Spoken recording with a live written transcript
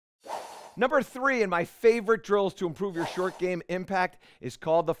Number 3 in my favorite drills to improve your short game impact is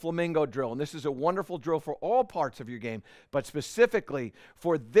called the Flamingo drill. And this is a wonderful drill for all parts of your game, but specifically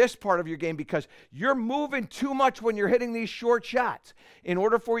for this part of your game because you're moving too much when you're hitting these short shots. In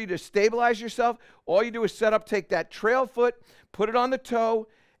order for you to stabilize yourself, all you do is set up, take that trail foot, put it on the toe,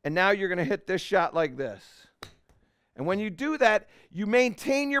 and now you're going to hit this shot like this. And when you do that, you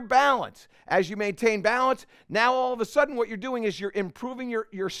maintain your balance. As you maintain balance, now all of a sudden what you're doing is you're improving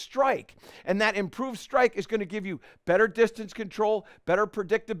your strike. And that improved strike is going to give you better distance control, better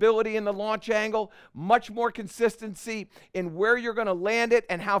predictability in the launch angle, much more consistency in where you're going to land it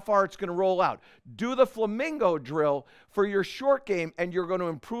and how far it's going to roll out. Do the Flamingo drill for your short game, and you're going to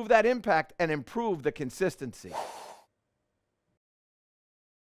improve that impact and improve the consistency.